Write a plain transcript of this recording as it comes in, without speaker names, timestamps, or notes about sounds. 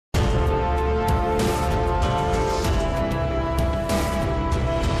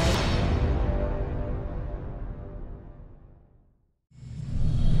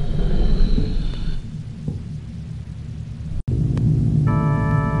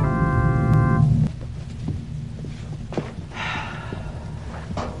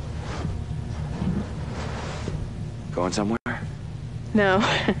going somewhere? No.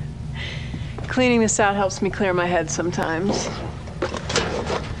 Cleaning this out helps me clear my head sometimes.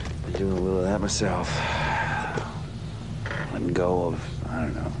 Been doing a little of that myself. Letting go of, I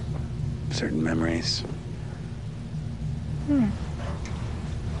don't know, certain memories.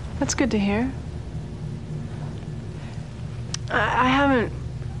 That's good to hear. I haven't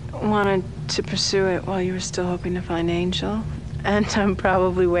wanted to pursue it while you were still hoping to find Angel. And I'm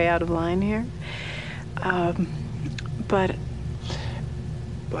probably way out of line here. But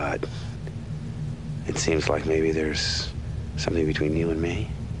it seems like maybe there's something between you and me.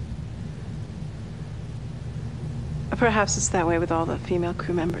 Perhaps it's that way with all the female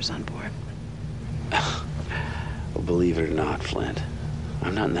crew members on board. Well, believe it or not, Flint,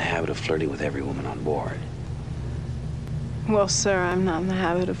 I'm not in the habit of flirting with every woman on board. Well, sir, I'm not in the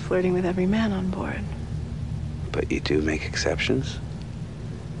habit of flirting with every man on board. But you do make exceptions?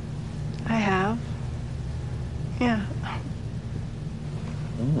 I have. Yeah.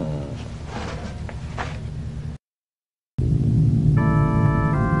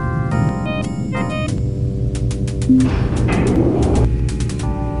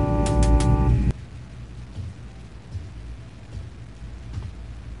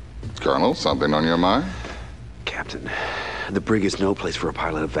 Colonel, something on your mind? Captain, the brig is no place for a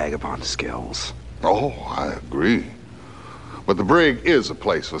pilot of vagabond skills. Oh, I agree. But the brig is a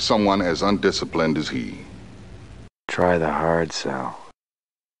place for someone as undisciplined as he. Try the hard sell.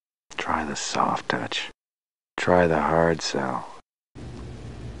 Try the soft touch. Try the hard sell.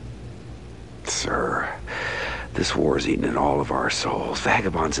 Sir, this war's eaten at all of our souls.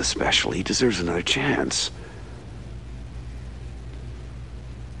 Vagabonds especially. He deserves another chance.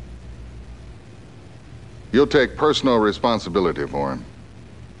 You'll take personal responsibility for him.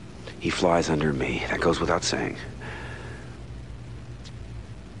 He flies under me. That goes without saying.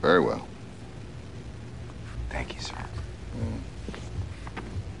 Very well. Thank you, sir.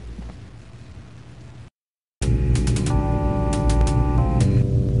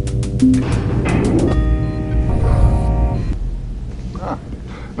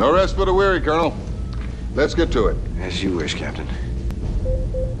 No rest for the weary, Colonel. Let's get to it. As you wish, Captain.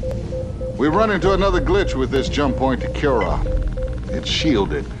 We've run into another glitch with this jump point to Kilrathi. It's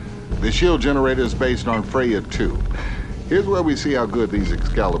shielded. The shield generator is based on Freya 2. Here's where we see how good these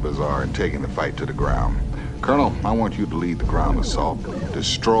Excaliburs are in taking the fight to the ground. Colonel, I want you to lead the ground assault.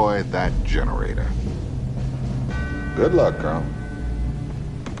 Destroy that generator. Good luck, Colonel.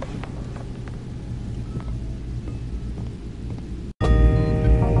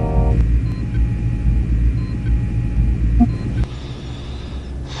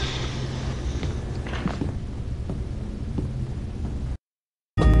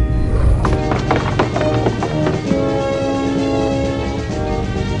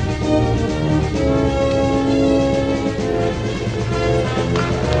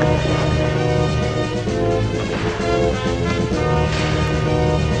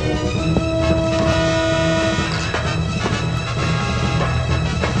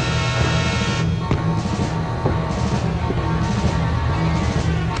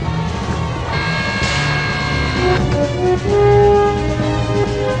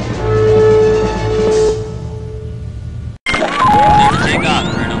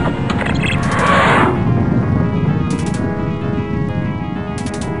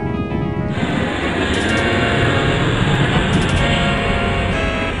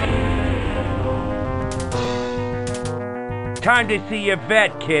 Time to see your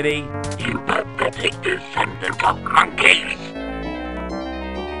vet, kitty. You pathetic descendant of monkeys!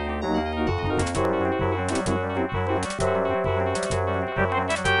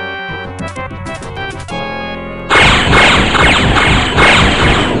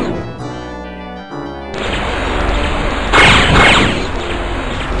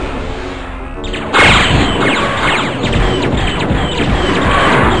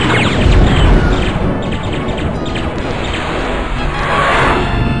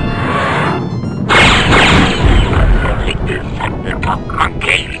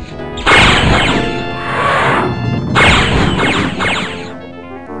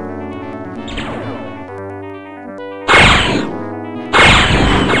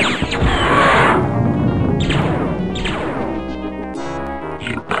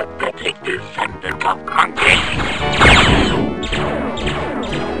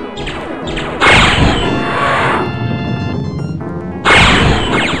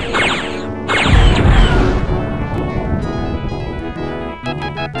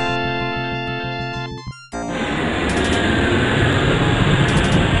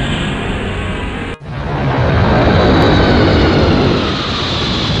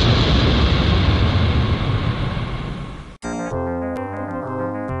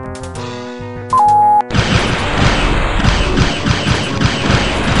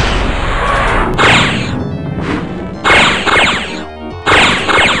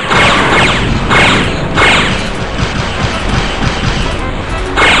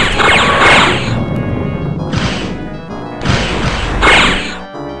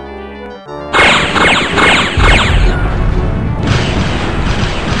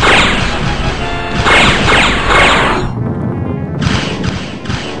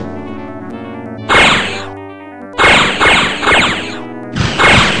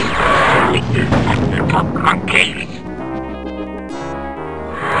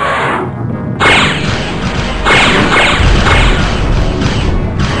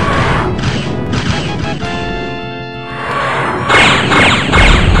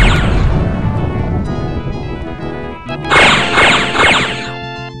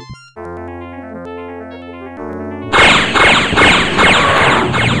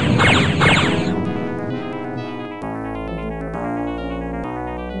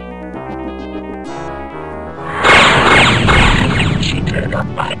 sign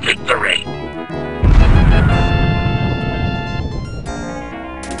of my victory.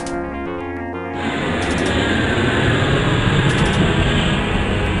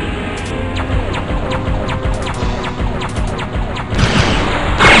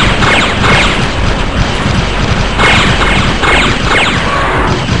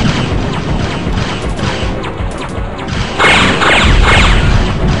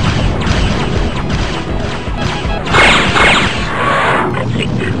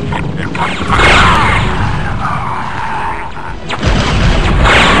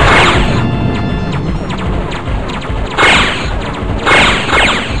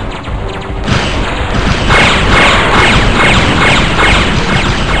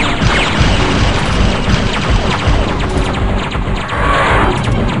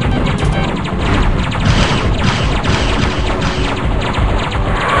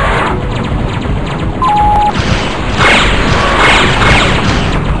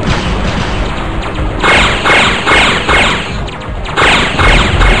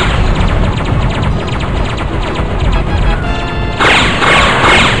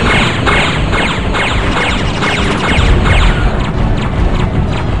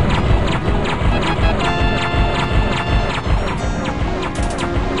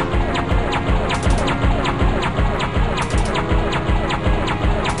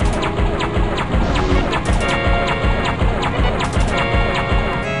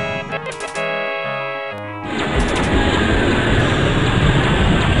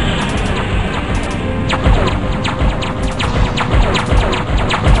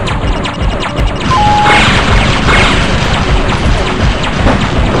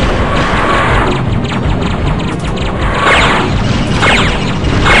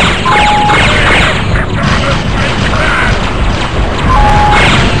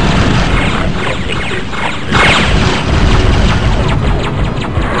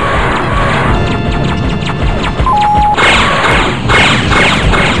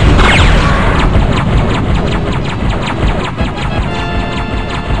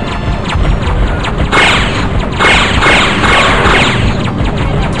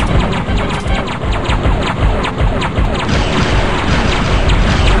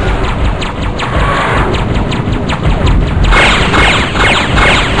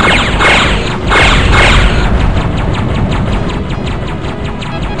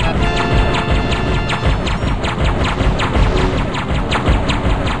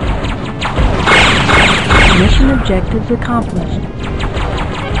 Objectives accomplished.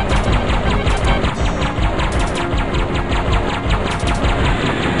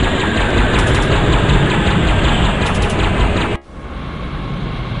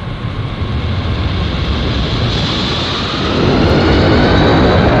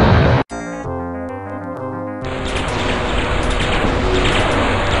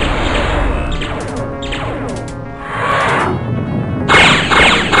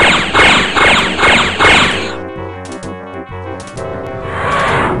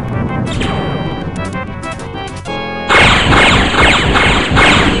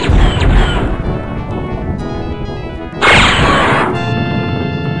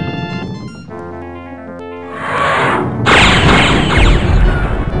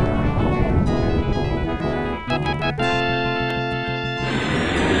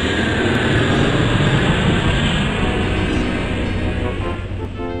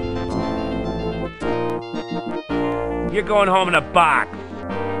 You're going home in a box.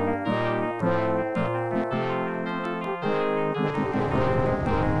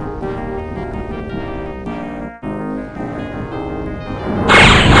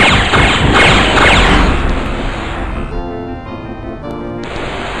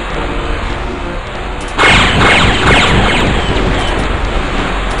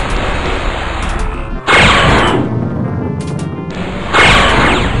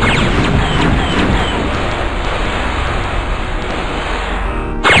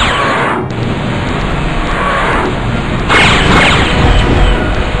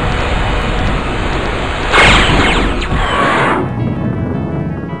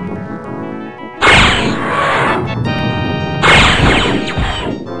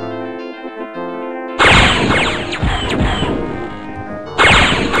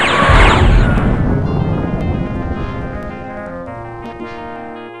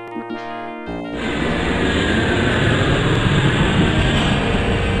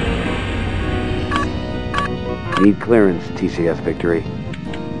 Need clearance, TCS Victory.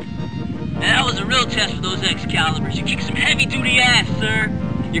 That was a real test for those Excaliburs. You kicked some heavy-duty ass, sir.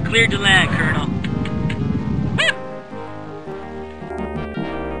 You're cleared to land, Colonel.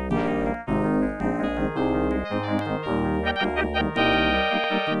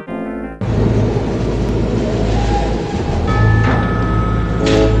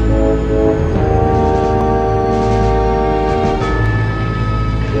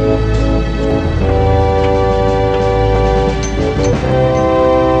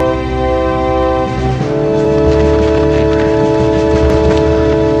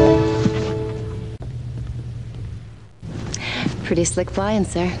 Pretty slick flying,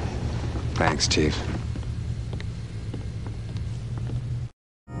 sir. Thanks, Chief.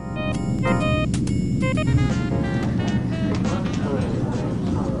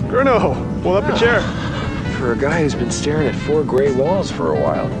 Colonel, pull up a chair. For a guy who's been staring at 4 gray walls for a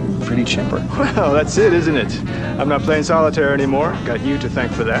while, pretty chipper. Well, that's it, isn't it? I'm not playing solitaire anymore. Got you to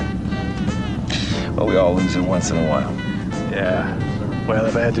thank for that. Well, we all lose it once in a while. Yeah. Well,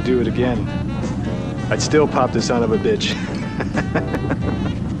 if I had to do it again, I'd still pop the son of a bitch.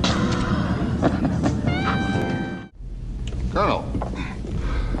 Colonel,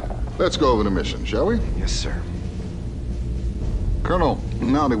 let's go over the mission, shall we? Yes, sir. Colonel,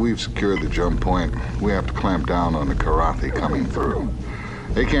 now that we've secured the jump point, we have to clamp down on the Kilrathi coming through.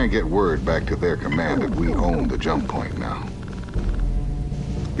 They can't get word back to their command that we own the jump point now.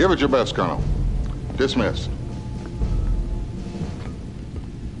 Give it your best, Colonel. Dismissed.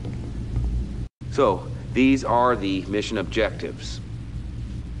 So, these are the mission objectives.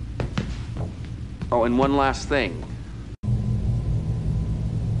 Oh, and one last thing.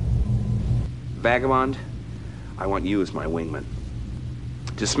 Vagabond, I want you as my wingman.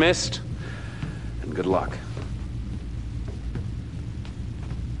 Dismissed, and good luck.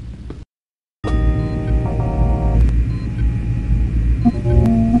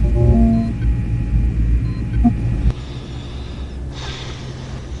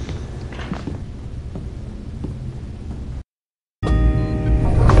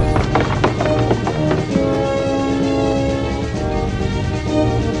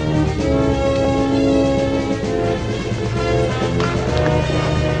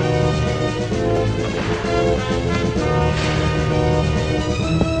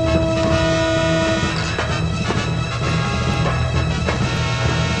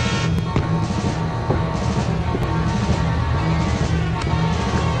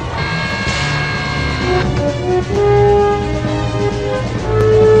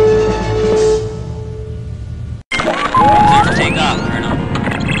 Take off, Colonel.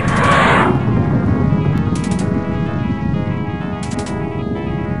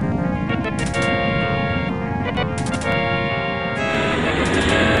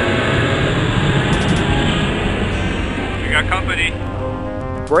 We got company.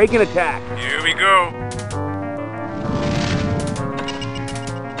 Break and attack. Here we go.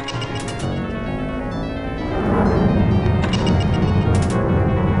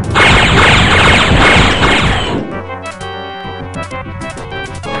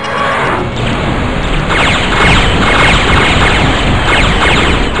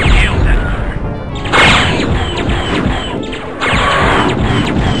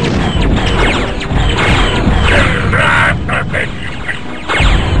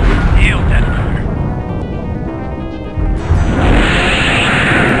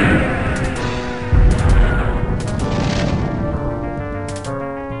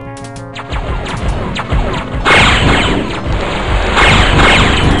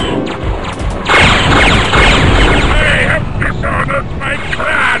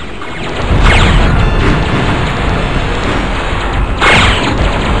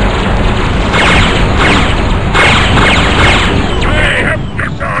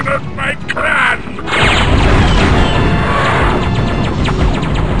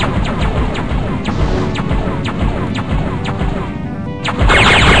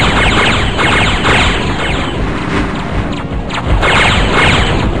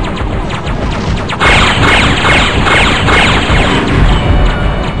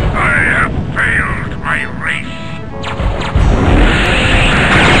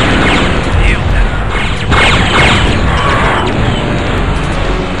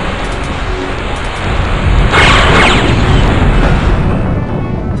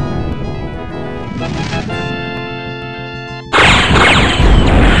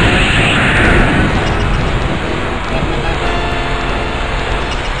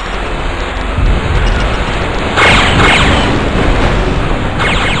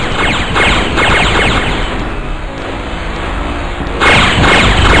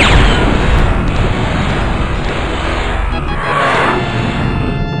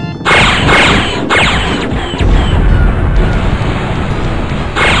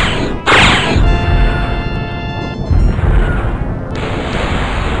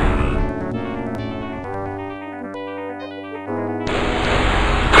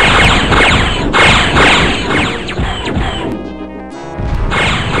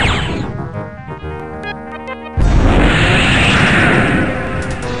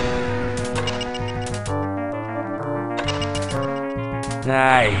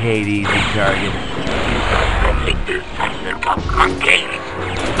 I hate easy targets.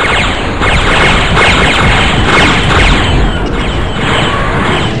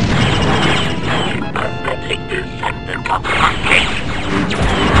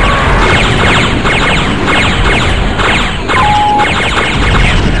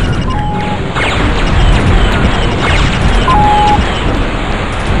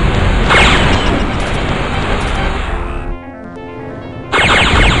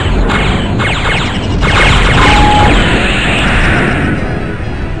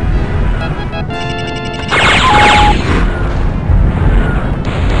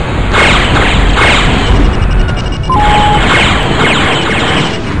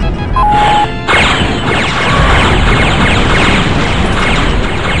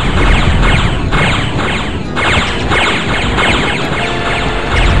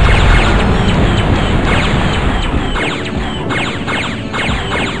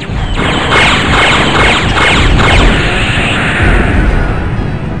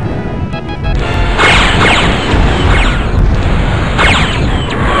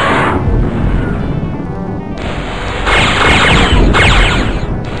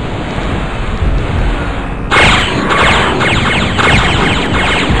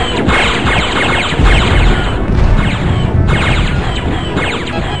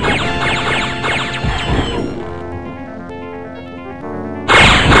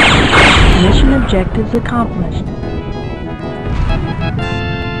 objectives accomplished.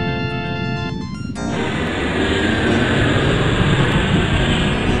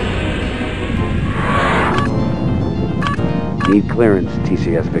 Need clearance,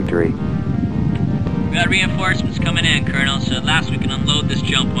 TCS Victory. We got reinforcements coming in, Colonel, so at last we can unload this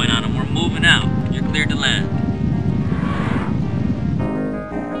jump point on them. We're moving out. You're cleared to land.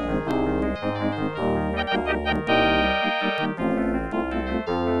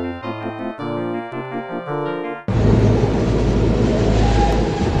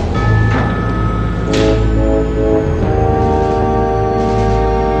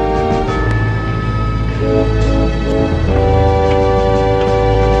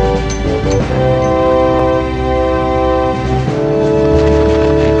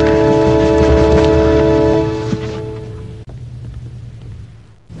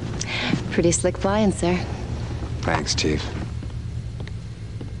 Pretty slick flying, sir. Thanks, Chief.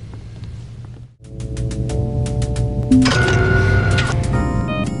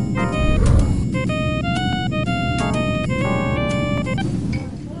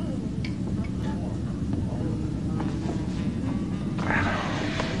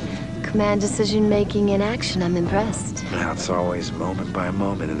 Command decision making in action. I'm impressed. Now it's always moment by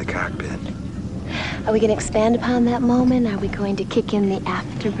moment in the cockpit. Are we going to expand upon that moment? Are we going to kick in the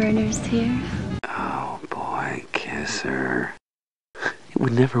afterburners here? Oh boy, kiss her. It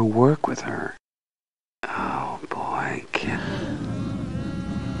would never work with her. Oh boy, kiss.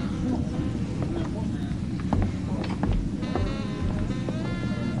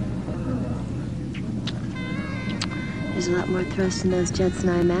 There's a lot more thrust in those jets than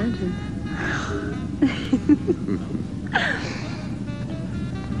I imagined.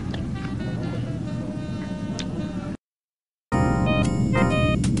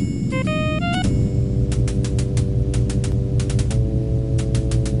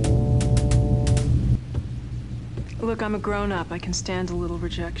 Look, I'm a grown-up. I can stand a little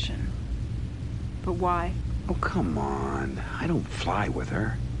rejection. But why? Oh, come on. I don't fly with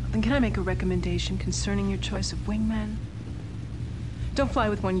her. Then can I make a recommendation concerning your choice of wingman? Don't fly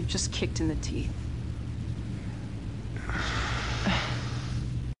with one you've just kicked in the teeth.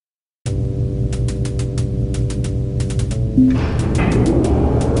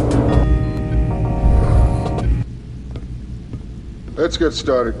 Let's get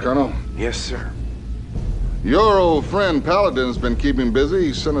started, Colonel. Yes, sir. Your old friend Paladin's been keeping busy.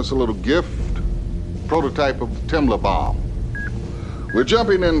 He sent us a little gift, prototype of the Temblor bomb. We're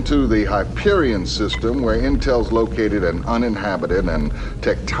jumping into the HYPERION system where Intel's located an uninhabited and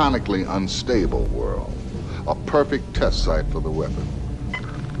tectonically unstable world. A perfect test site for the weapon.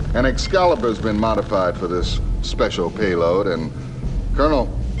 An Excalibur's been modified for this special payload, and Colonel,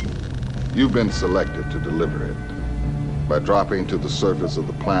 you've been selected to deliver it by dropping to the surface of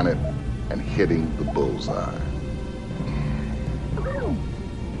the planet and hitting the bullseye.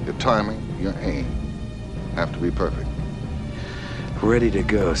 Your timing, your aim have to be perfect. Ready to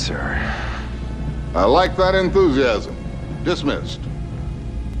go, sir. I like that enthusiasm. Dismissed.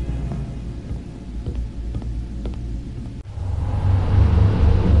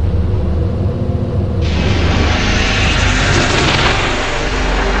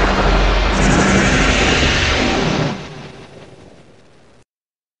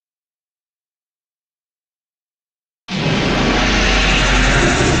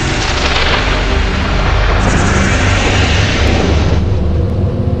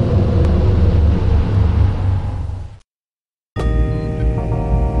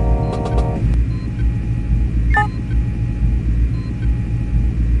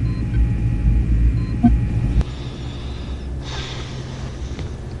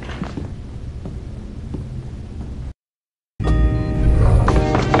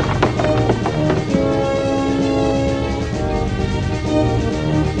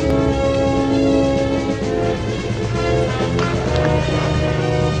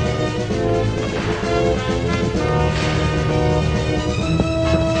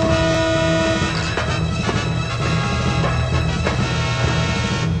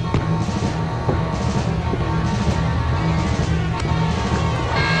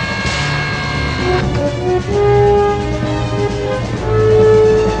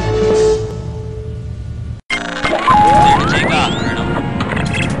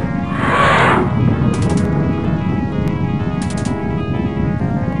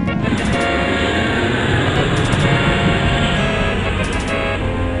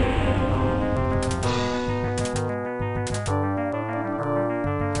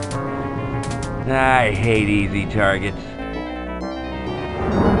 I hate easy targets.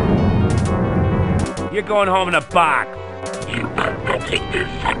 You're going home in a box. You are protected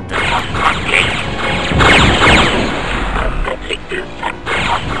from the Concordia. descendant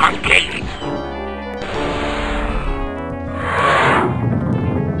of monkeys.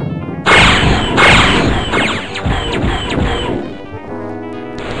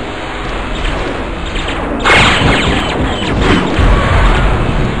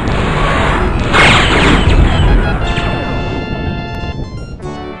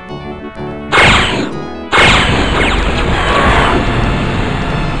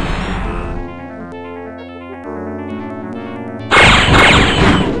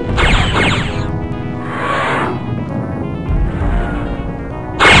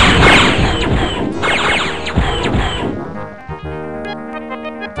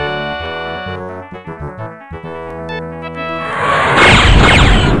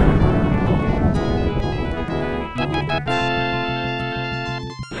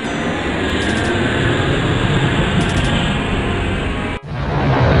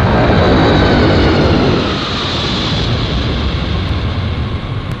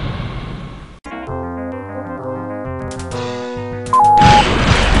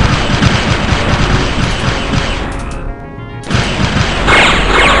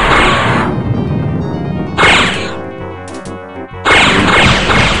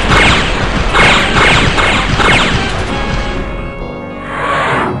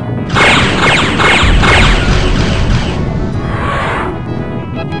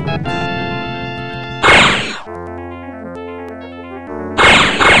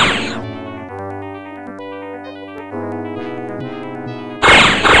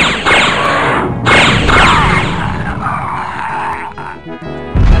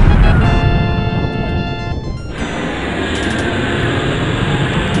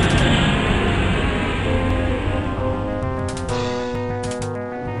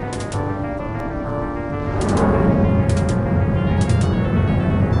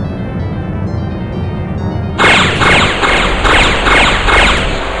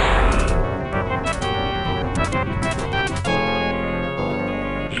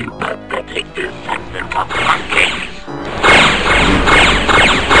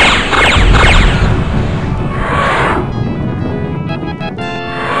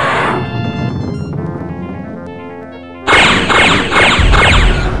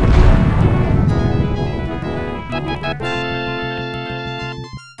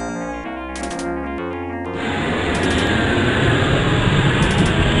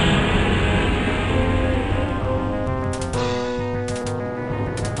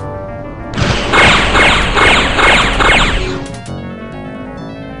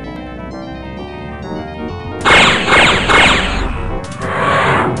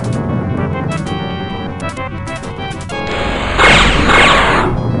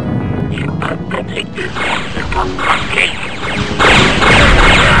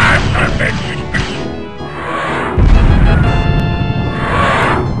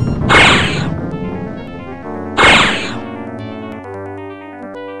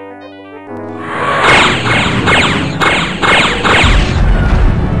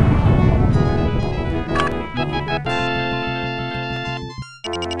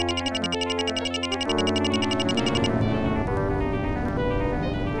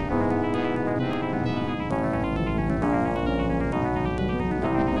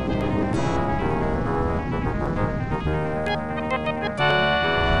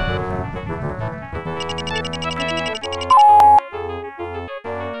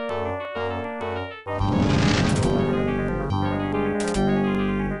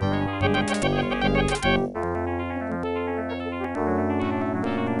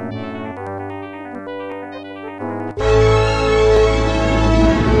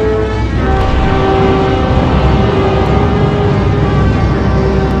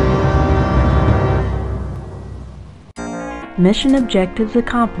 Mission objectives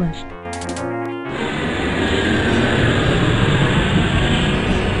accomplished.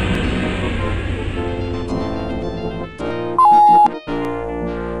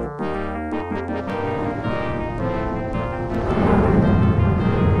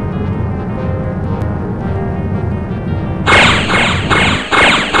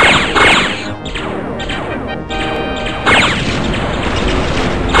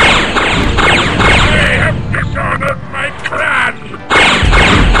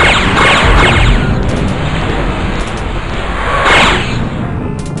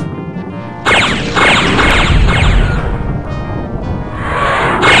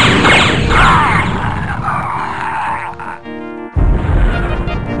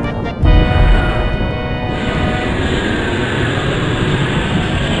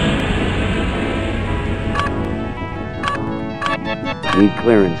 Need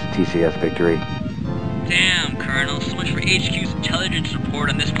clearance, TCS Victory. Damn, Colonel, so much for HQ's intelligence report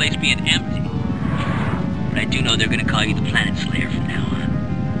on this place being empty. But I do know they're gonna call you the Planet Slayer from now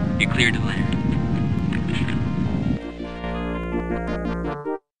on. You're cleared to land.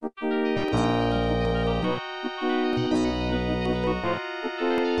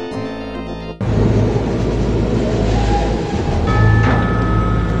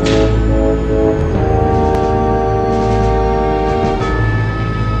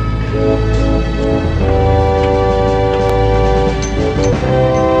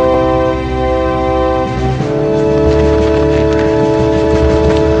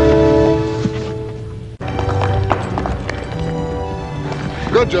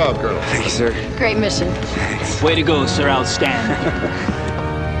 Good job, Colonel. Thank you, sir. Great mission. Thanks. Way to go, sir. Outstanding.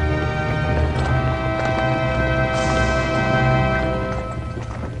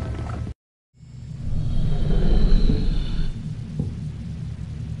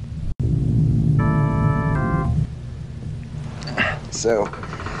 So,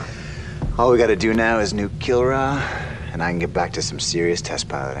 all we gotta do now is nuke Kilrathi, and I can get back to some serious test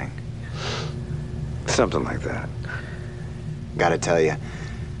piloting. Something like that. Gotta tell you,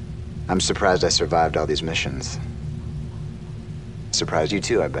 I'm surprised I survived all these missions. Surprised you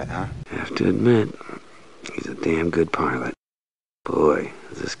too, I bet, huh? I have to admit, he's a damn good pilot. Boy,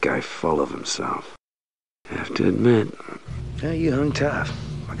 is this guy full of himself. I have to admit. Yeah, you hung tough.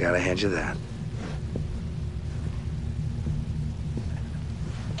 I gotta hand you that.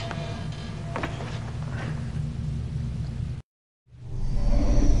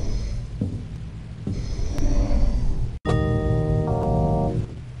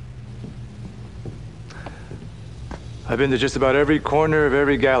 I've been to just about every corner of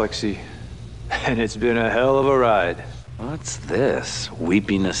every galaxy, and it's been a hell of a ride. What's this?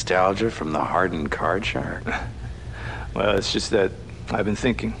 Weepy nostalgia from the hardened card shark? Well, it's just that I've been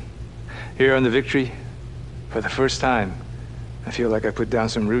thinking. Here on the Victory, for the first time, I feel like I put down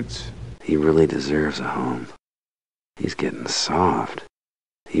some roots. He really deserves a home. He's getting soft.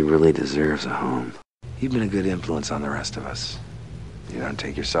 He really deserves a home. You've been a good influence on the rest of us. You don't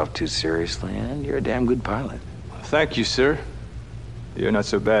take yourself too seriously, and you're a damn good pilot. Thank you, sir. You're not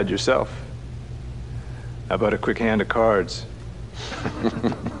so bad yourself. How about a quick hand of cards?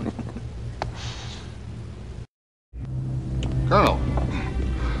 Colonel,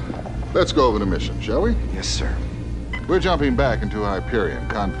 let's go over the mission, shall we? Yes, sir. We're jumping back into Hyperion.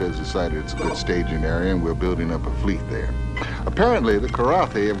 Confed's decided it's a good staging area, and we're building up a fleet there. Apparently, the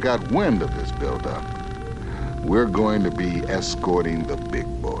Kilrathi have got wind of this buildup. We're going to be escorting the big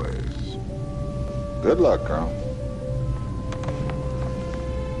boys. Good luck, Colonel.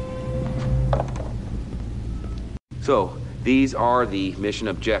 So, these are the mission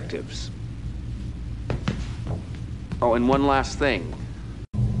objectives. Oh, and one last thing.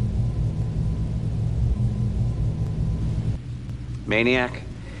 Maniac,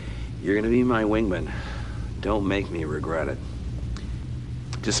 you're gonna be my wingman. Don't make me regret it.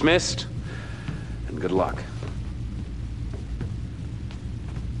 Dismissed, and good luck.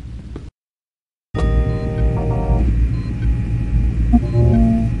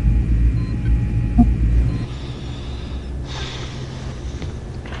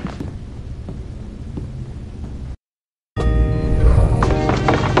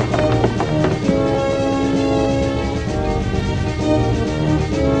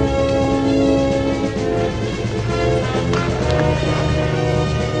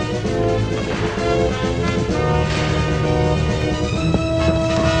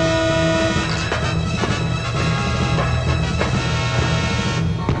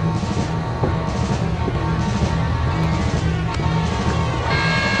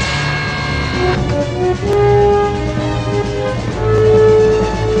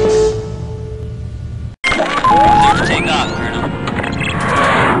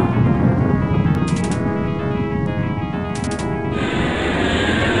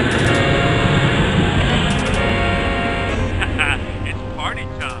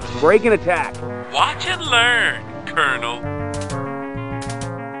 Break and attack. Watch and learn, Colonel.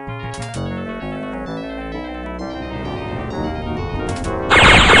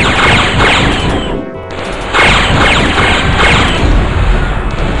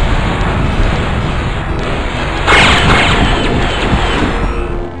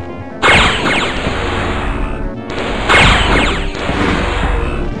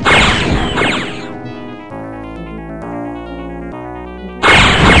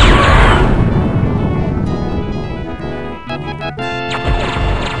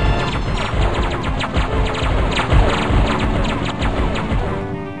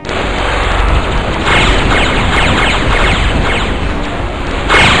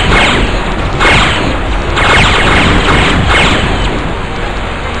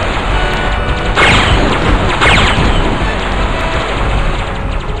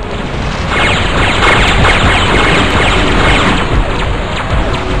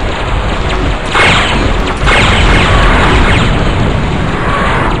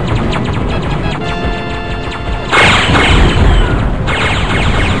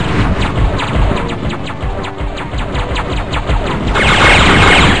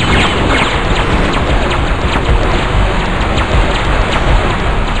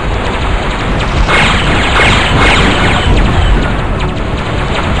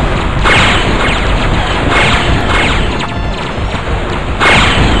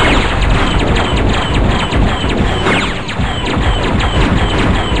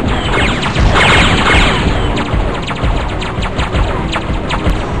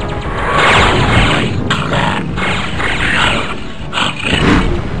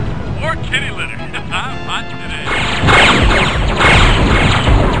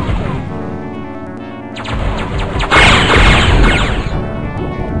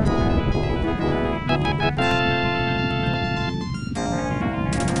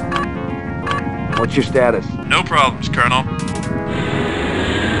 What's your status? No problems, Colonel.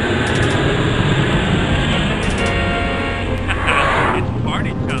 It's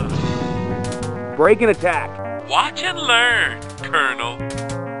party time. Break and attack. Watch and learn, Colonel.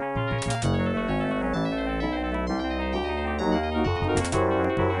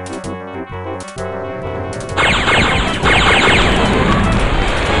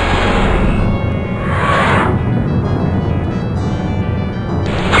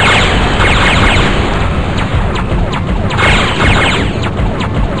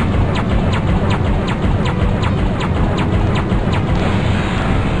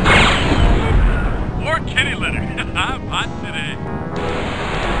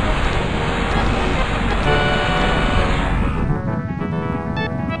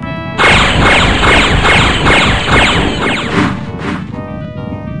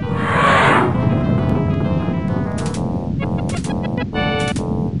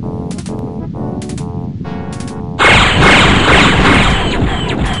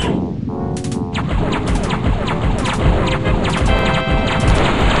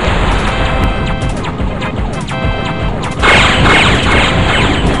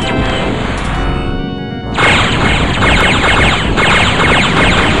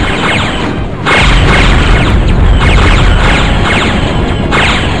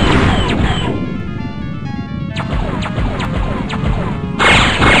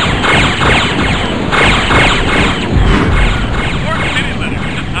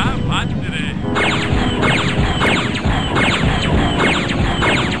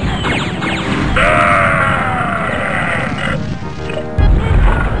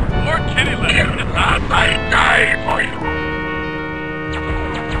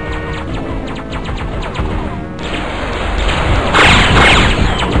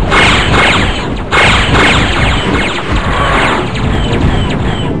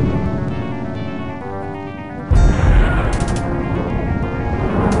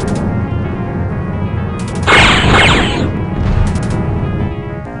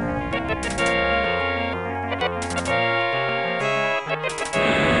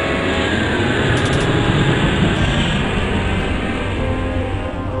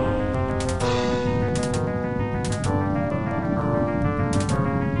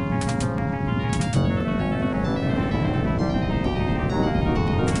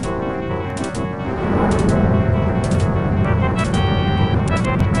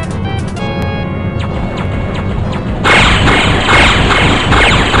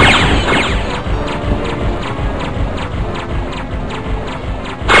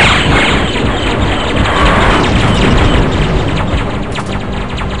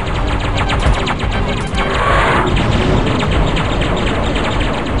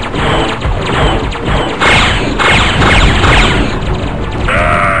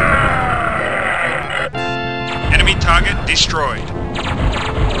 Destroyed.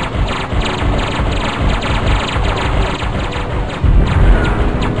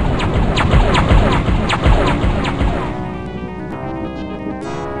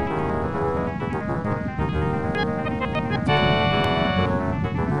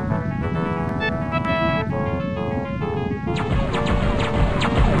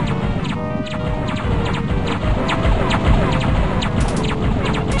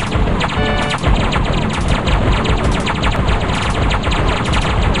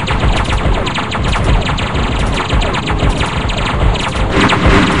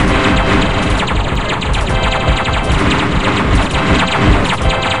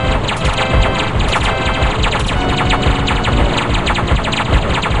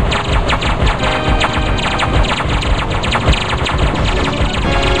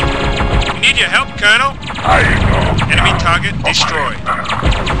 Colonel? Enemy target destroyed.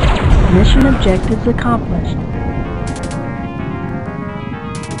 Mission objectives accomplished.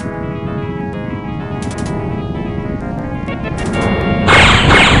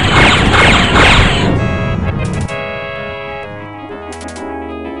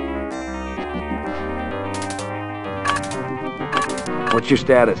 What's your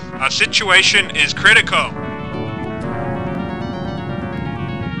status? Our situation is critical.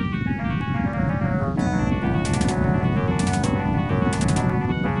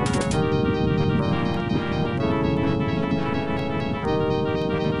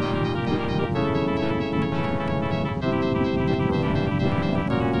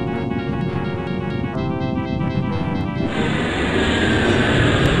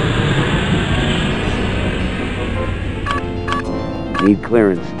 Need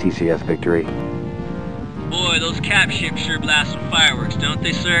clearance, TCS Victory. Boy, those cap ships sure blast some fireworks, don't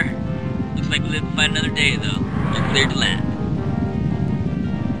they, sir? Looks like we live to fight another day, though. You're cleared to land.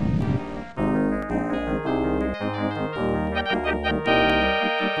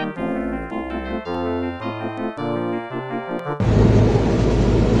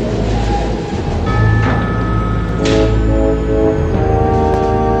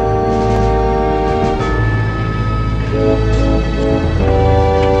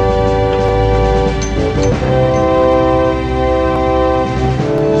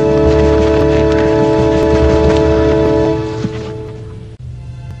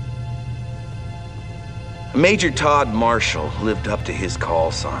 Major Todd Marshall lived up to his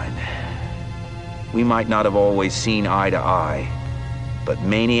call sign. We might not have always seen eye to eye, but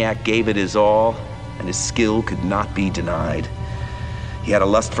Maniac gave it his all, and his skill could not be denied. He had a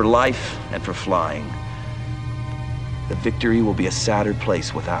lust for life and for flying. The Victory will be a sadder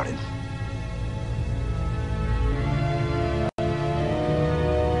place without him.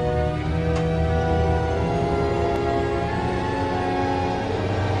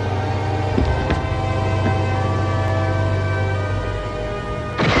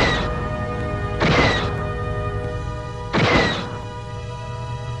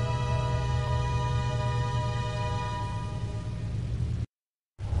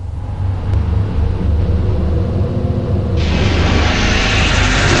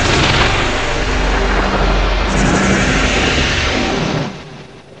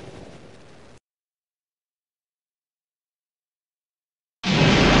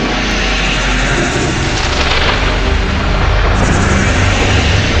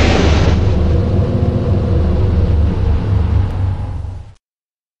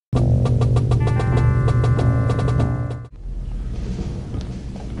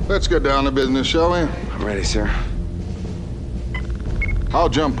 Let's get down to business, shall we? I'm ready, sir. Our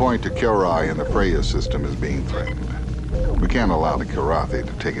jump point to Kilrathi in the Freya system is being threatened. We can't allow the Kilrathi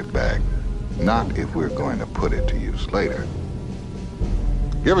to take it back. Not if we're going to put it to use later.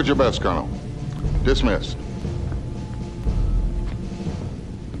 Give it your best, Colonel. Dismissed.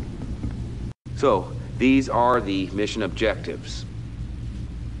 So, these are the mission objectives.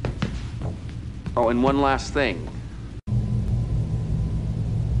 Oh, and one last thing.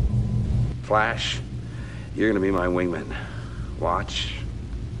 Flash, you're gonna be my wingman. Watch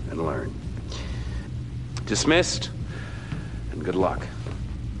and learn. Dismissed, and good luck.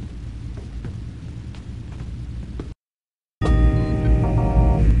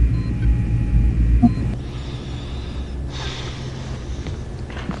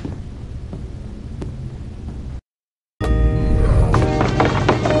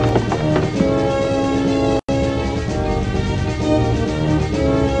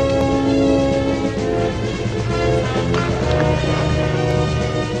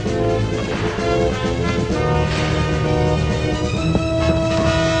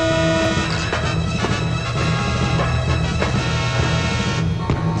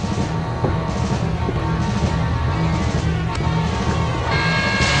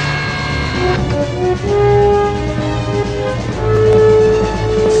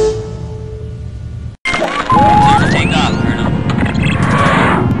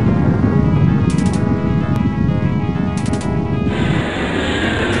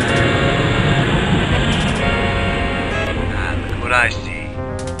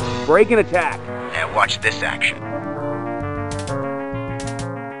 Break and attack. And watch this action.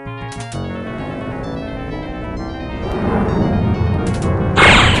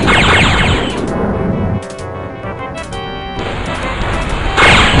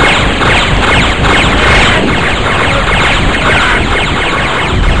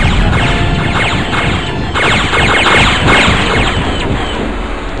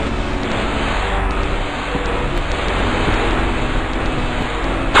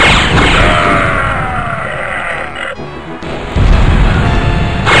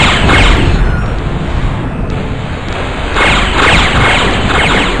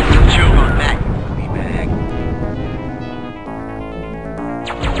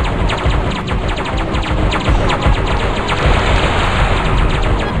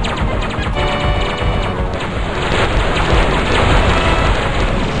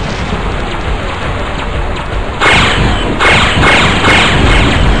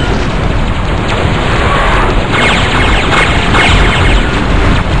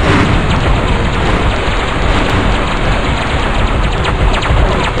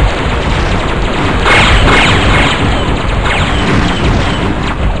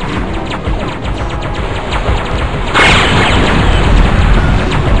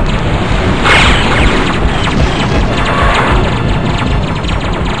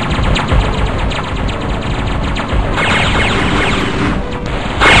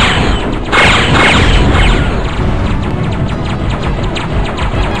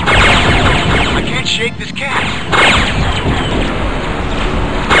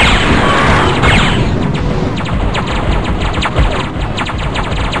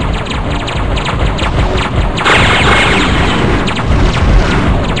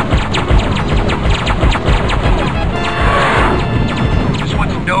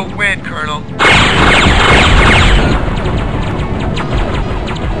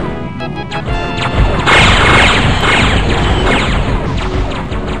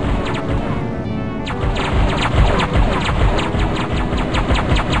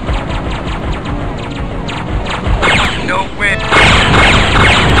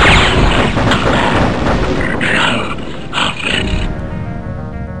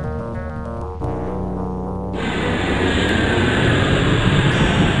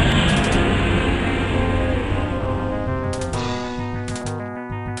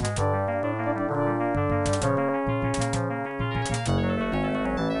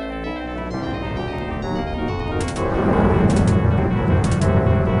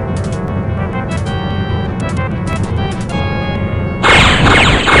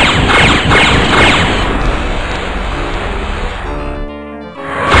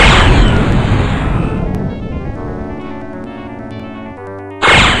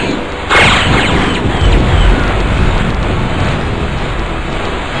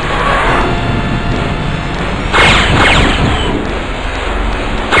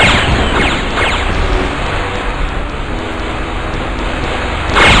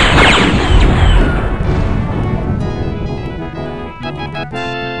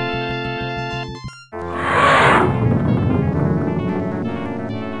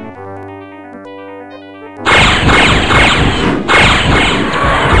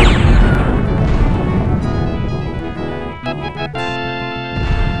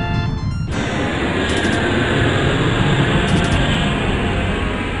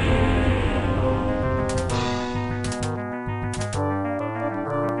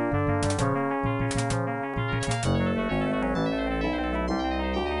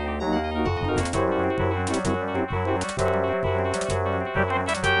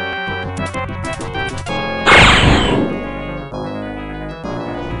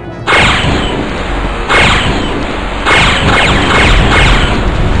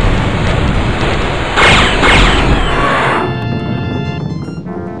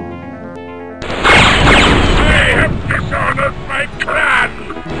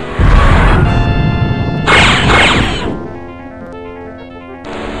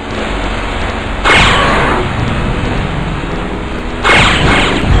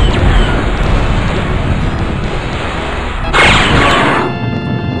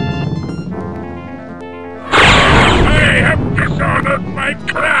 my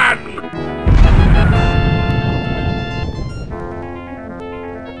clan!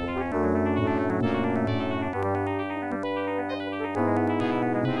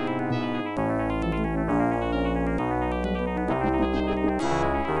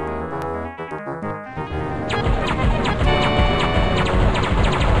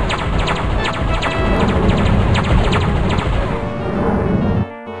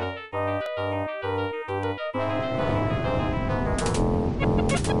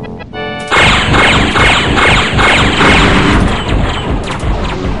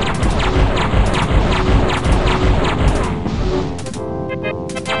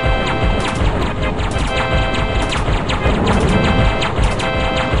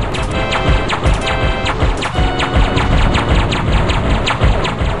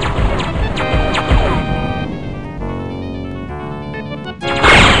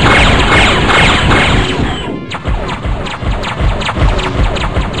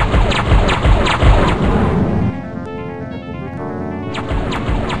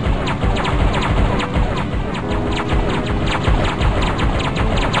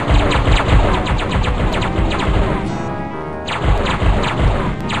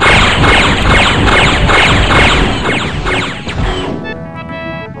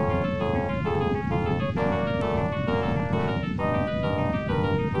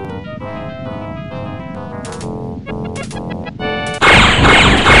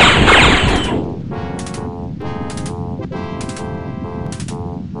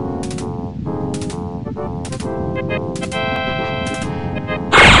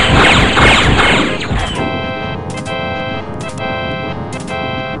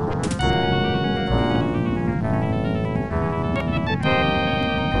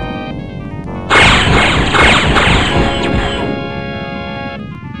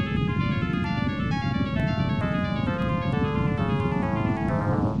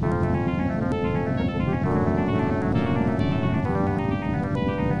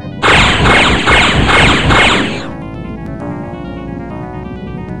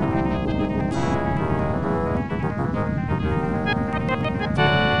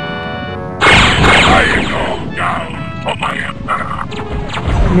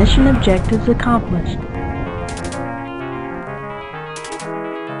 Mission objectives accomplished.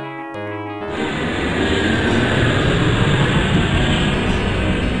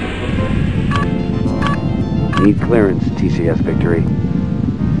 Need clearance, TCS Victory.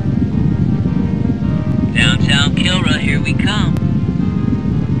 Downtown Kilra, here we come.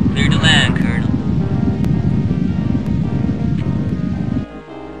 Clear to land, Colonel.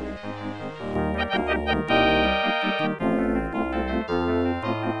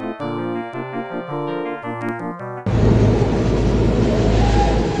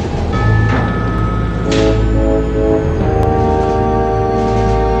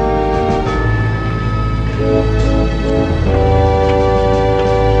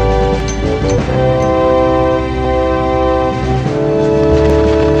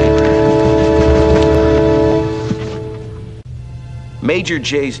 Major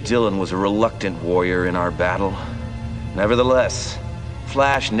Jace Dillon was a reluctant warrior in our battle. Nevertheless,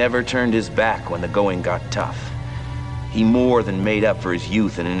 Flash never turned his back when the going got tough. He more than made up for his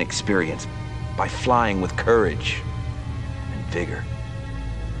youth and inexperience by flying with courage and vigor.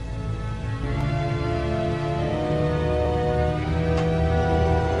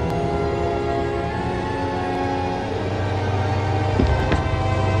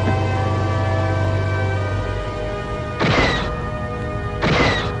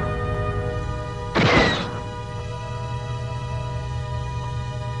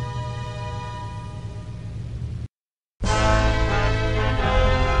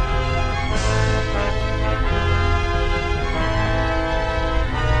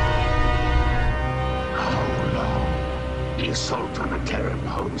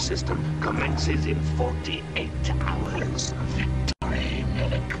 System commences in 48 hours. Victory,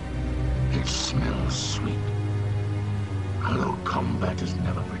 medic. It smells sweet. Although combat is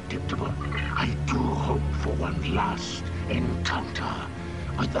never predictable, I do hope for one last encounter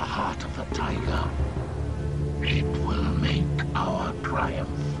with the heart of the tiger. It will make our triumph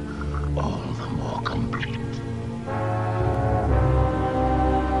all the more complete.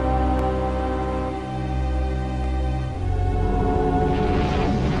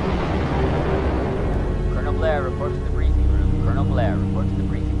 Blair, report to the briefing room. Colonel Blair, report to the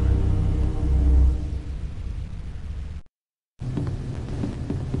briefing room.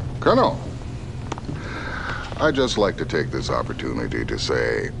 Colonel, I'd just like to take this opportunity to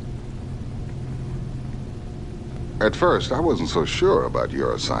say, at first I wasn't so sure about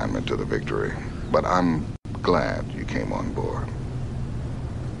your assignment to the Victory, but I'm glad you came on board.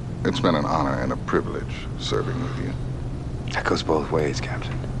 It's been an honor and a privilege serving with you. That goes both ways,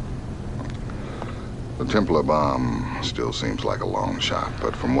 Captain. The Templar bomb still seems like a long shot,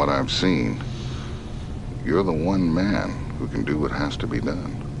 but from what I've seen, you're the one man who can do what has to be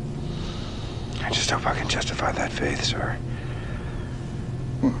done. I just hope I can justify that faith, sir.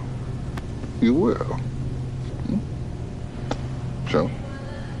 Well, you will. So?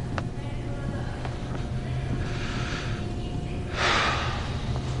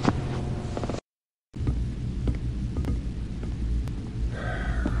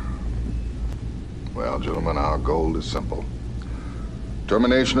 Well, gentlemen, our goal is simple.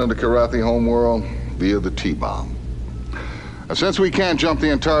 Termination of the Kilrathi homeworld via the T-bomb. Since we can't jump the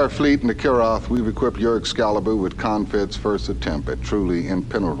entire fleet into Kilrathi, we've equipped your Excalibur with Confed's first attempt at truly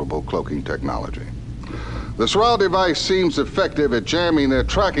impenetrable cloaking technology. The Sorrel device seems effective at jamming their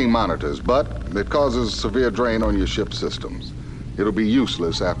tracking monitors, but it causes severe drain on your ship's systems. It'll be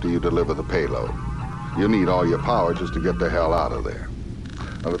useless after you deliver the payload. You'll need all your power just to get the hell out of there.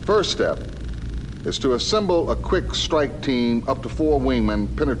 Now, the first step is to assemble a quick strike team, up to 4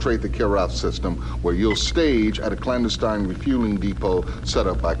 wingmen, penetrate the Kilrathi system, where you'll stage at a clandestine refueling depot set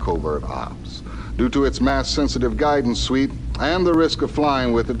up by covert ops. Due to its mass-sensitive guidance suite and the risk of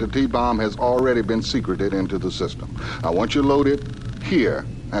flying with it, the T-bomb has already been secreted into the system. Now, once you load it here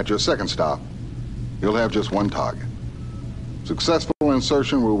at your second stop, you'll have just one target. Successful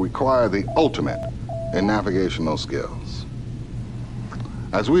insertion will require the ultimate in navigational skills.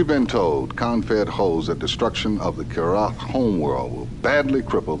 As we've been told, Confed holds that destruction of the Kilrathi homeworld will badly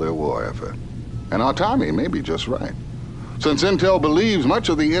cripple their war effort. And our timing may be just right, since intel believes much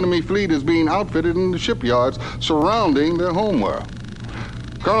of the enemy fleet is being outfitted in the shipyards surrounding their homeworld.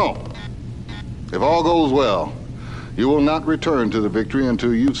 Colonel, if all goes well, you will not return to the Victory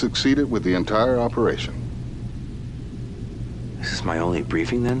until you've succeeded with the entire operation. This is my only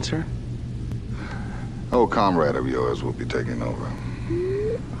briefing then, sir? Oh, comrade of yours will be taking over.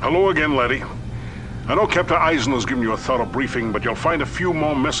 Hello again, Letty. I know Captain Eisen's given you a thorough briefing, but you'll find a few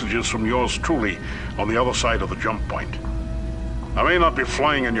more messages from yours truly on the other side of the jump point. I may not be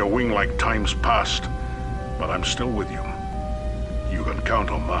flying in your wing like times past, but I'm still with you. You can count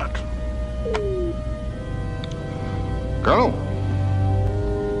on that. Colonel,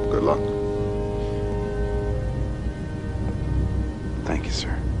 good luck. Thank you,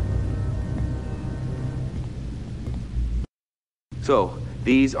 sir. So,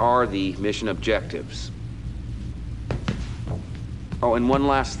 these are the mission objectives. Oh, and one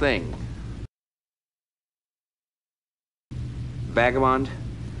last thing. Vagabond,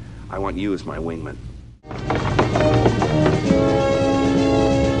 I want you as my wingman.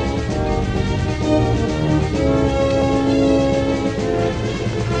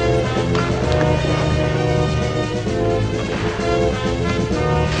 Break and attack. Here we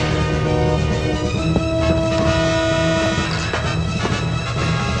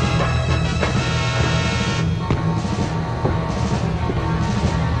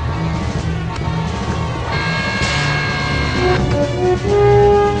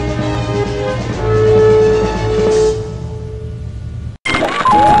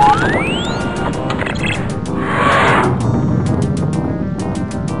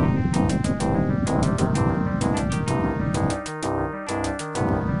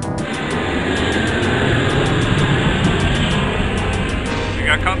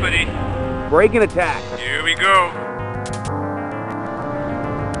Company. Break and attack. Here we go.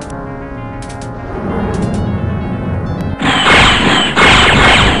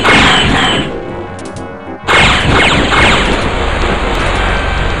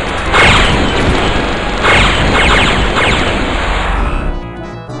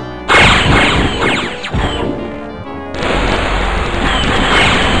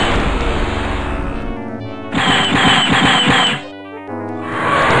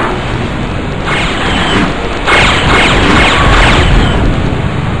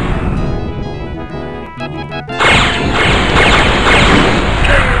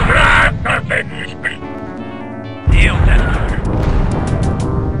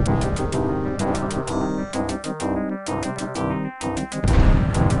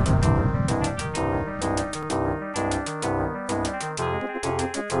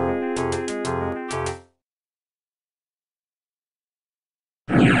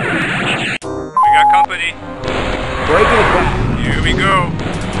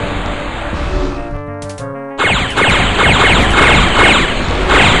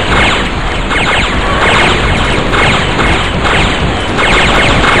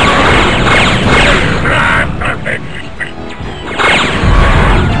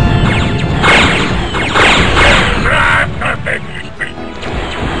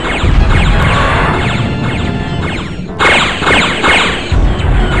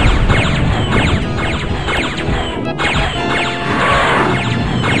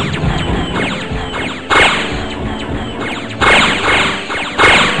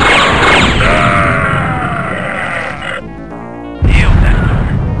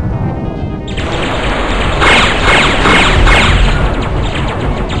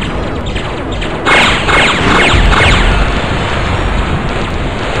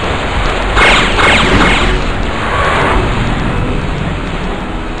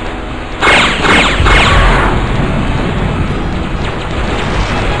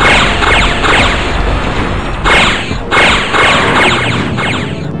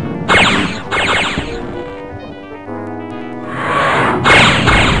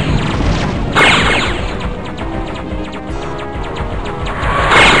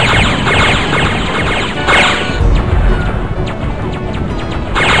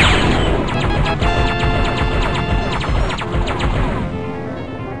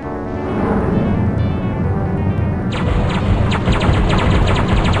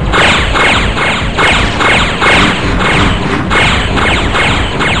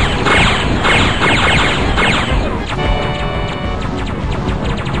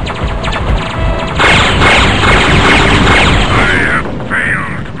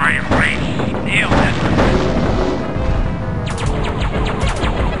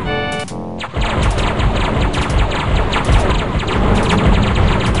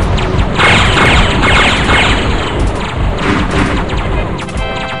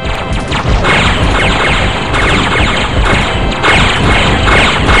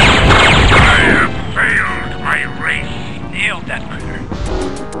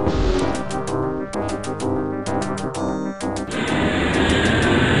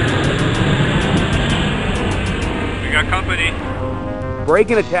 Break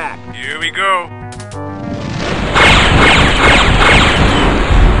and attack. Here we go.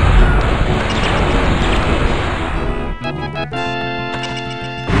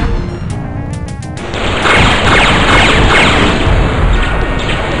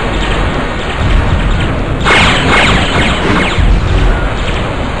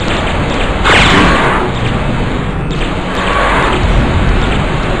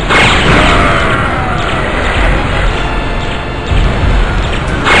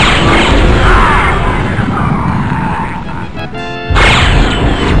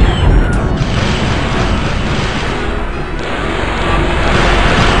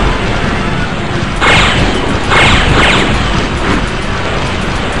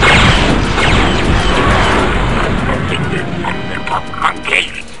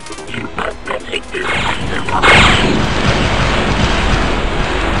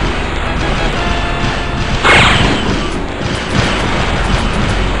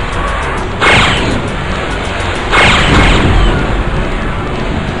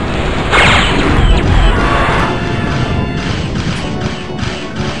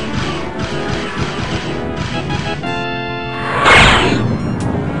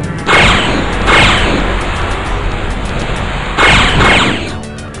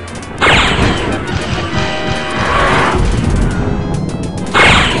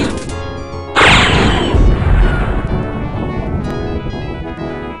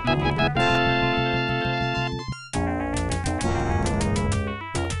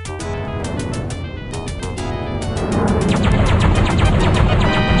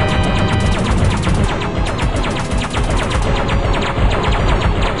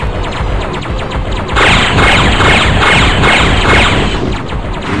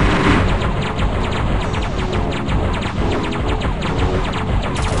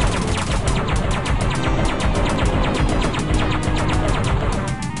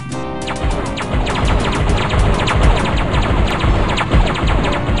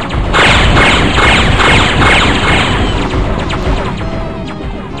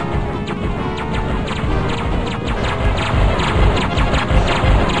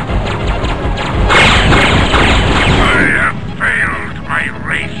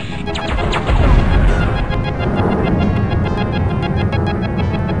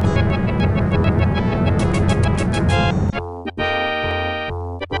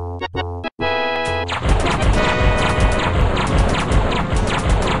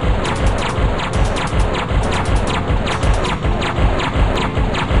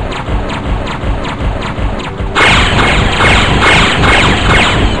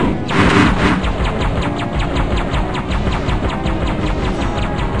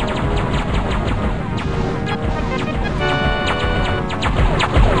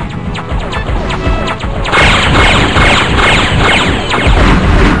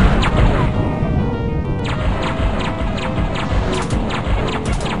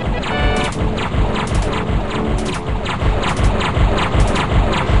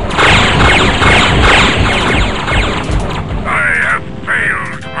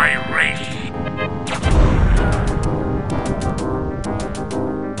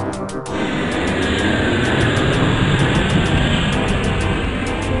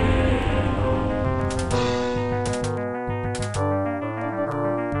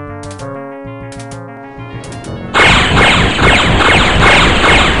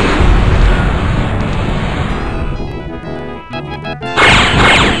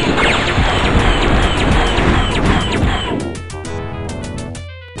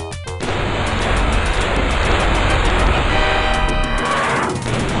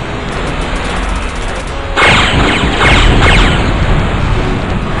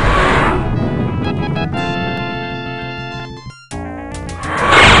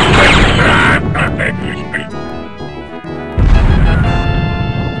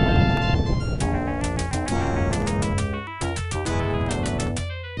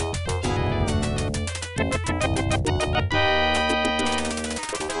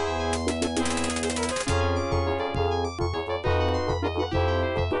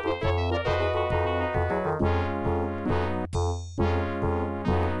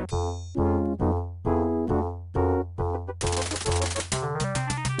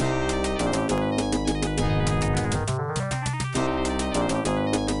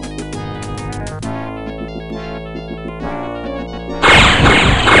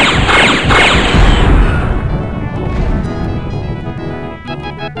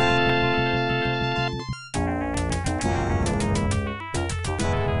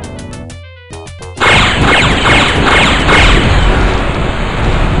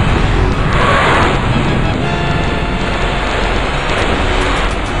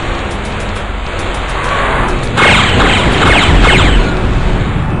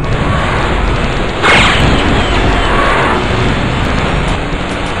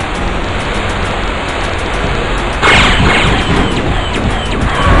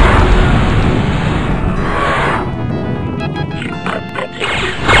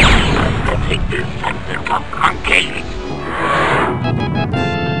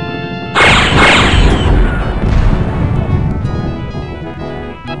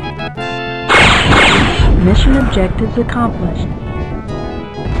 Mission objectives accomplished.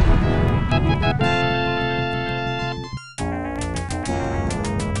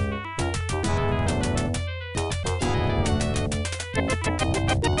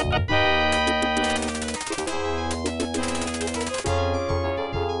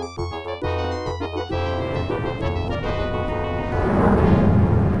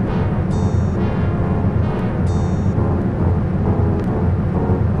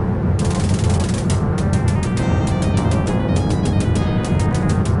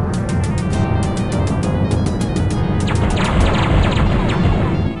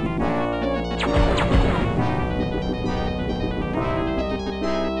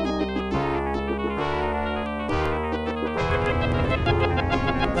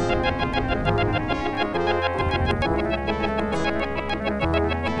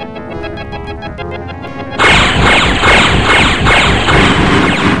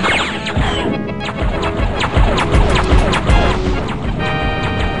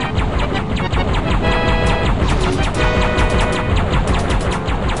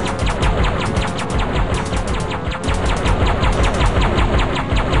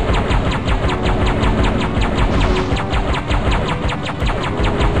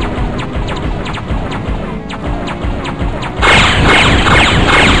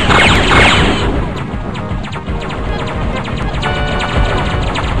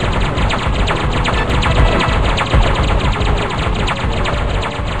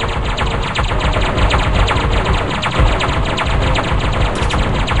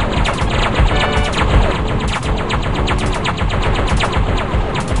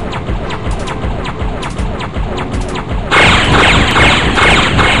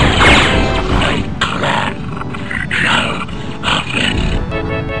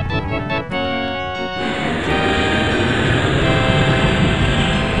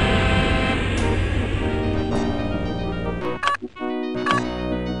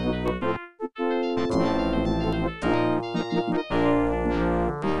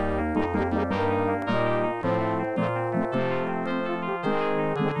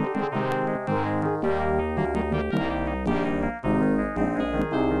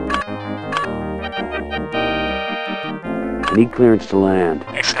 I need clearance to land.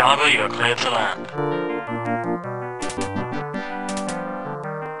 Excalibur, you are cleared to land.